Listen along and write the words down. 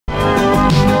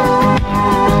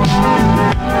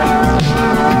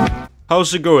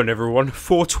How's it going, everyone?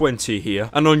 420 here,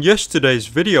 and on yesterday's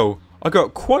video, I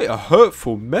got quite a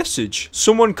hurtful message.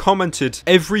 Someone commented,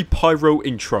 every pyro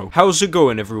intro. How's it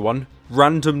going, everyone?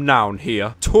 Random noun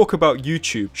here. Talk about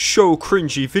YouTube. Show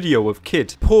cringy video of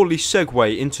kid. Poorly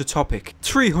segue into topic.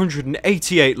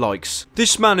 388 likes.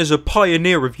 This man is a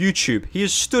pioneer of YouTube. He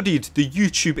has studied the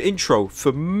YouTube intro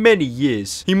for many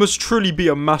years. He must truly be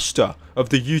a master of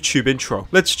the YouTube intro.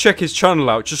 Let's check his channel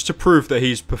out just to prove that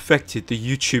he's perfected the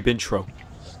YouTube intro.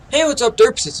 Hey, what's up,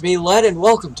 derps? It's me, Led, and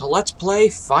welcome to Let's Play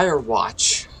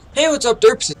Firewatch. Hey, what's up,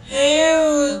 derps?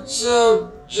 Hey, what's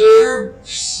up,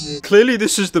 derps? Clearly,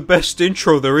 this is the best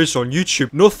intro there is on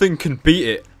YouTube. Nothing can beat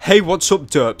it. Hey, what's up,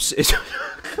 derps?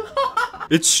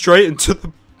 It's straight and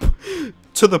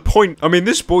to the point. I mean,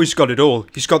 this boy's got it all.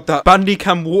 He's got that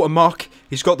Bandicam watermark.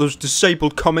 He's got those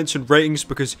disabled comments and ratings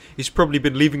because he's probably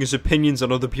been leaving his opinions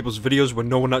on other people's videos when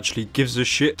no one actually gives a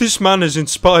shit. This man has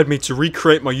inspired me to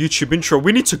recreate my YouTube intro.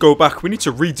 We need to go back. We need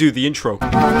to redo the intro.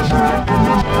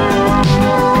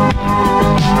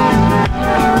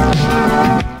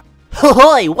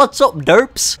 Ahoy, what's up,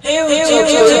 derps?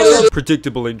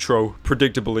 Predictable intro.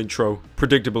 Predictable intro.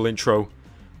 Predictable intro.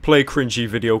 Play cringy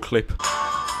video clip.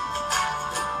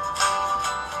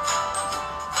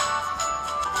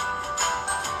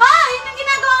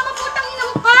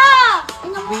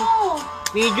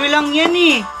 Video lang yan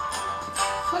eh.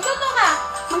 Magluto ka.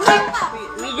 Magluto ka.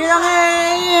 Video lang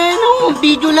eh. No,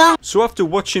 video lang. So after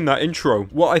watching that intro,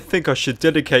 what I think I should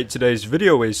dedicate today's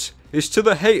video is to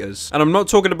the haters. And I'm not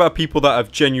talking about people that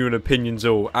have genuine opinions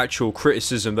or actual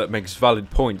criticism that makes valid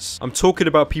points. I'm talking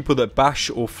about people that bash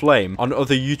or flame on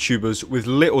other YouTubers with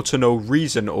little to no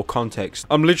reason or context.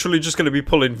 I'm literally just going to be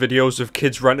pulling videos of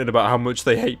kids ranting about how much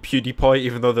they hate PewDiePie,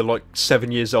 even though they're like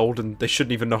 7 years old and they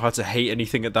shouldn't even know how to hate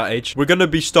anything at that age. We're going to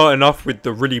be starting off with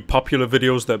the really popular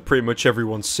videos that pretty much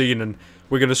everyone's seen, and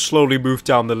we're going to slowly move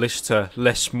down the list to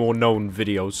less more known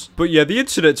videos. But yeah, the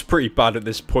internet's pretty bad at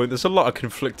this point. There's a lot of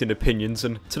conflicting opinions,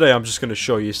 and today I'm just going to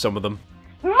show you some of them.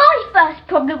 My first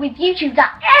problem with YouTube is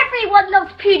that everyone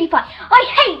loves PewDiePie.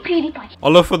 I hate PewDiePie. I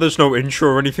love how there's no intro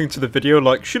or anything to the video.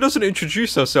 Like, she doesn't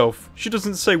introduce herself. She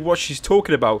doesn't say what she's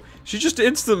talking about. She just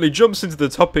instantly jumps into the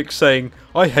topic saying,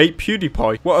 I hate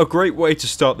PewDiePie. What a great way to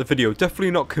start the video.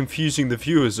 Definitely not confusing the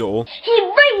viewers at all.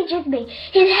 He rages me.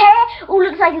 His hair all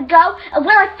looks like a girl, and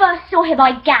when I first saw him,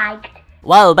 I gagged.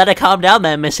 Whoa, better calm down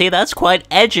there, Missy. That's quite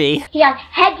edgy. He has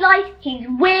headlights, he's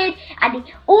weird, and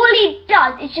all he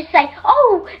does is just say,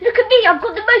 oh, look at me, I've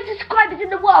got the most subscribers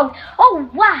in the world. Oh,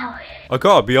 wow. I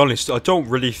gotta be honest, I don't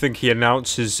really think he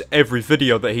announces every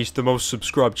video that he's the most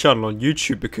subscribed channel on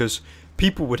YouTube, because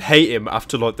people would hate him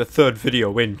after like the third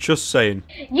video in, just saying.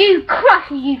 You crush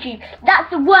YouTube. That's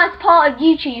the worst part of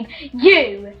YouTube.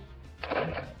 You.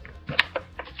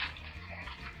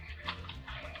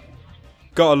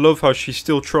 Gotta love how she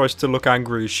still tries to look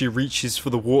angry as she reaches for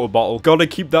the water bottle. Gotta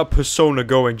keep that persona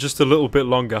going just a little bit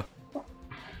longer.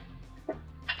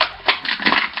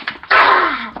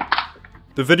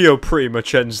 The video pretty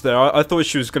much ends there. I thought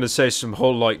she was gonna say some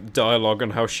whole like dialogue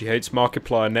on how she hates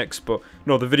Markiplier next, but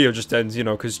no, the video just ends, you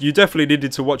know, because you definitely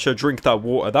needed to watch her drink that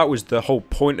water. That was the whole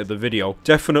point of the video.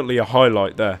 Definitely a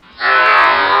highlight there.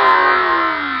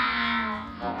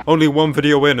 Only one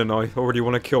video in and I already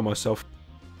want to kill myself.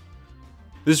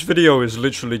 This video is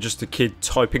literally just a kid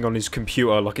typing on his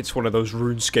computer like it's one of those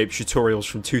RuneScape tutorials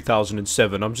from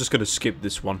 2007. I'm just gonna skip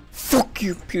this one. Fuck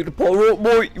you, PewDiePie,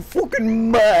 right, you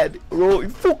fucking mad, right, you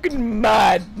fucking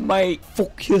mad, mate.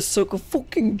 Fuck you, sucker,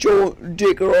 fucking joint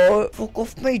digger, right. Fuck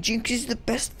off, mate. Jinx is the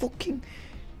best fucking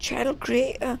channel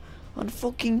creator on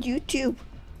fucking YouTube,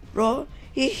 right.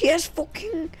 He's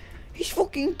fucking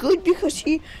good because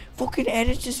he fucking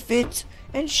edits his vids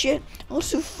and shit.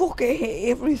 Also, fuck, I hate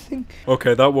everything.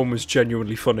 Okay, that one was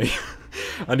genuinely funny.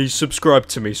 And he's subscribed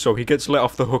to me, so he gets let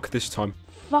off the hook this time.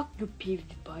 Fuck you,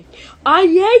 PewDiePie. I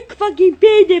hate fucking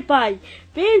PewDiePie.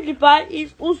 PewDiePie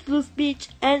is useless bitch,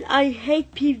 and I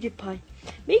hate PewDiePie.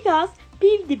 Because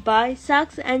PewDiePie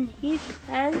sucks and his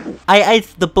hands. I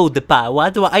ate the PewDiePie. Why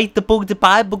do I eat the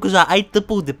PewDiePie? Because I ate the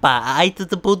PewDiePie. I ate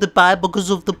the PewDiePie because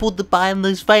of the PewDiePie and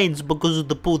his veins because of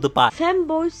the PewDiePie.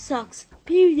 Fanboy sucks.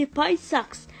 PewDiePie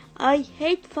sucks. I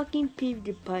hate fucking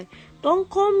PewDiePie. Don't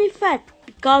call me fat,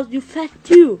 because you fat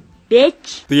too,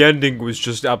 bitch. The ending was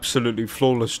just absolutely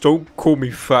flawless. Don't call me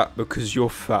fat because you're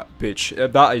fat, bitch.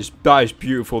 That is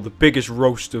beautiful. The biggest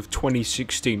roast of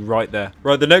 2016 right there.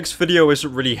 Right, the next video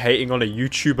isn't really hating on a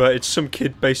YouTuber. It's some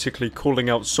kid basically calling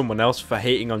out someone else for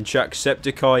hating on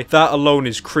Jacksepticeye. That alone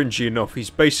is cringy enough. He's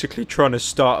basically trying to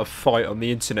start a fight on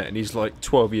the internet and he's like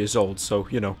 12 years old, so,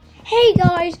 you know. Hey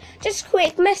guys, just a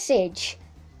quick message.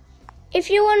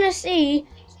 If you want to see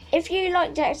If you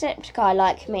like Jacksepticeye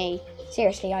like me,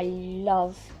 seriously, I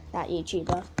love that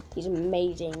YouTuber. He's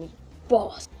amazing.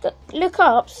 Boss. Look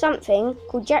up something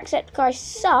called Jacksepticeye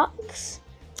Sucks,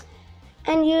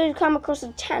 and you'll come across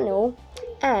a channel,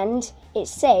 and it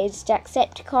says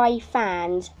Jacksepticeye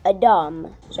fans are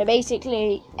dumb. So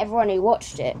basically, everyone who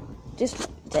watched it just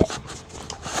liked it.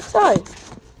 So,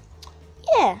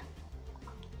 yeah.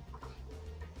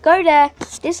 Go there,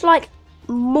 dislike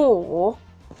more.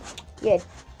 Yeah,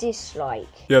 dislike.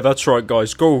 Yeah, that's right,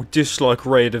 guys. Go dislike,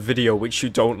 rate a video which you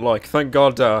don't like. Thank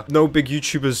God, no big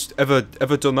YouTubers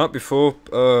ever done that before.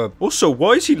 Also,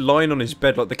 why is he lying on his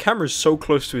bed? Like, the camera's so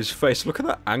close to his face. Look at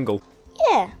that angle.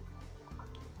 Yeah.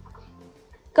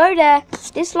 Go there,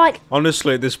 dislike.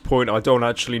 Honestly, at this point, I don't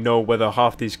actually know whether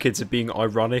half these kids are being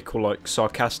ironic or, like,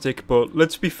 sarcastic, but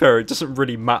let's be fair, it doesn't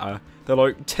really matter. They're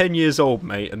like 10 years old,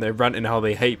 mate, and they're ranting how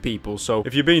they hate people, so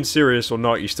if you're being serious or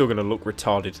not, you're still gonna look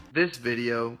retarded. This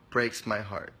video breaks my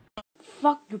heart.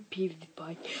 Fuck you,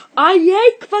 PewDiePie. I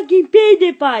hate fucking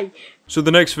PewDiePie. So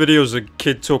the next video is a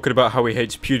kid talking about how he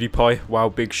hates PewDiePie. Wow,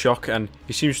 big shock, and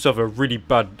he seems to have a really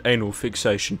bad anal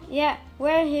fixation. Yeah,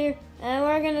 we're here, and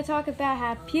we're gonna talk about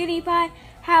how PewDiePie,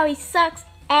 how he sucks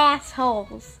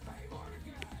assholes.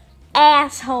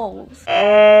 Assholes.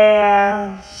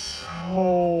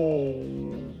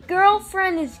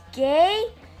 Girlfriend is gay,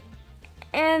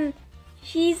 and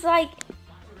she's like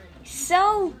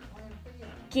so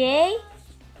gay,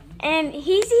 and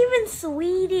he's even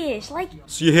Swedish. Like,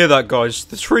 so you hear that, guys?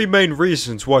 The 3 main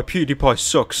reasons why PewDiePie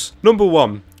sucks. Number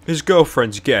 1, his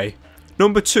girlfriend's gay.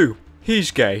 Number 2,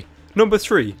 he's gay. Number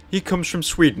 3, he comes from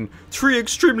Sweden. 3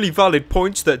 extremely valid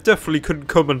points that definitely couldn't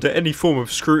come under any form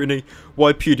of scrutiny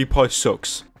why PewDiePie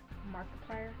sucks.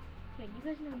 Markiplier. Yeah, you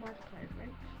guys know Markiplier, right?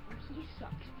 He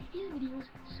sucks. His videos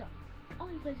suck. All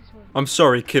he plays is horror. I'm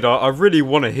sorry, kid, I really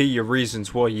want to hear your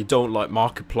reasons why you don't like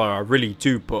Markiplier, I really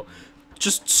do, but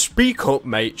just speak up,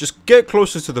 mate. Just get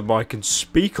closer to the mic and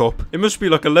speak up. It must be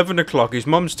like 11 o'clock, his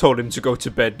mum's told him to go to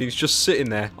bed, and he's just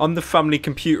sitting there on the family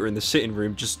computer in the sitting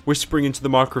room, just whispering into the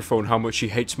microphone how much he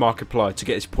hates Markiplier to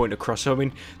get his point across. I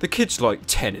mean, the kid's like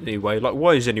 10 anyway, like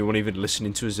why is anyone even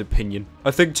listening to his opinion?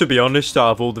 I think, to be honest, out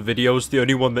of all the videos, the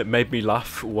only one that made me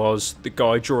laugh was the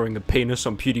guy drawing a penis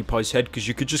on PewDiePie's head, because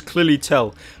you could just clearly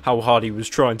tell how hard he was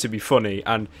trying to be funny,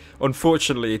 and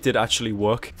unfortunately it did actually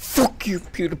work. Fuck you,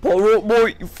 PewDiePie.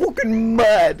 Right, you fucking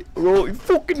mad. Right, you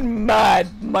fucking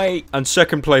mad, mate. And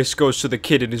second place goes to the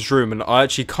kid in his room, and I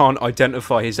actually can't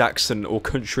identify his accent or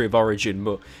country of origin,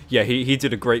 but yeah, he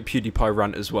did a great PewDiePie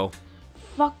rant as well.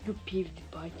 Fuck you,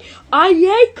 PewDiePie. I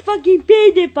hate fucking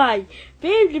PewDiePie.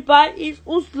 PewDiePie is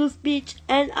Oslo speech,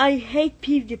 and I hate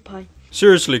PewDiePie.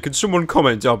 Seriously, can someone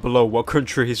comment down below what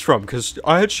country he's from? Because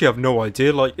I actually have no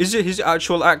idea. Like, is it his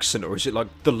actual accent, or is it like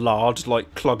the lard,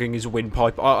 like, clogging his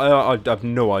windpipe? I have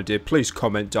no idea. Please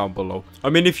comment down below. I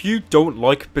mean, if you don't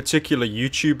like particular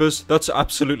YouTubers, that's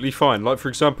absolutely fine. Like, for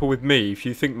example, with me, if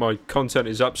you think my content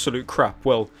is absolute crap,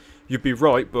 well, you'd be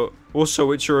right, but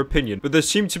also it's your opinion. But there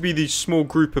seem to be these small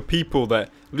group of people that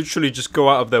literally just go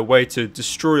out of their way to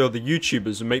destroy other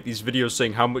YouTubers and make these videos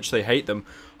saying how much they hate them.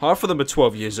 Half of them are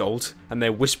 12 years old, and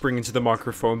they're whispering into the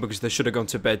microphone because they should have gone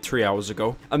to bed 3 hours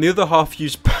ago. And the other half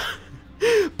use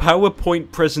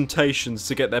PowerPoint presentations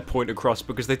to get their point across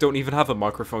because they don't even have a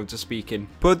microphone to speak in.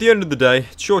 But at the end of the day,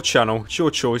 it's your channel, it's your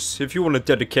choice. If you want to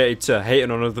dedicate it to hating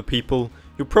on other people,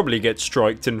 you'll probably get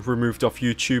striked and removed off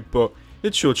YouTube, but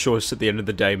it's your choice at the end of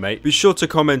the day, mate. Be sure to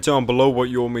comment down below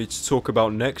what you want me to talk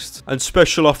about next. And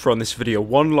special offer on this video,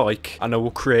 1 like, and I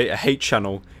will create a hate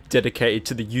channel dedicated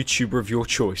to the YouTuber of your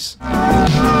choice.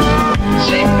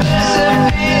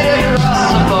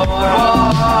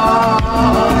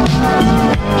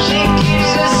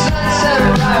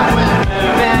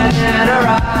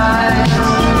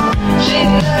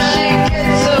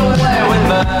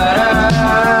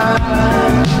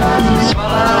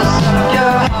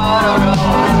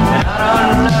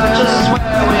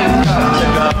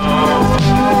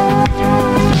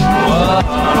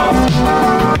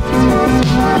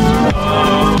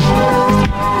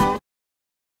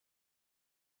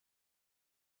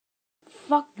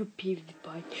 Fuck you,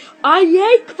 PewDiePie. I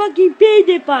hate fucking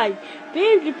PewDiePie.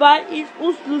 PewDiePie is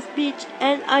Oslo speech,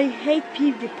 and I hate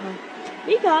PewDiePie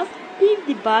because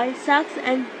PewDiePie sucks,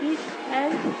 and his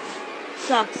hand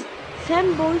sucks.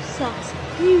 Fanboy sucks.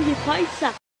 PewDiePie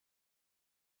sucks.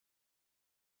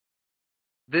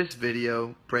 This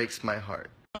video breaks my heart.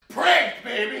 Prank,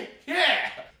 baby! Yeah!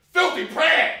 Filthy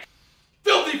prank!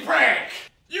 Filthy prank!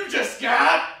 You just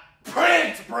got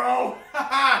pranked, bro!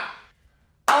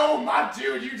 Oh my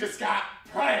dude, you just got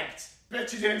pranked!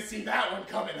 Bet you didn't see that one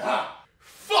coming, huh?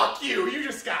 Fuck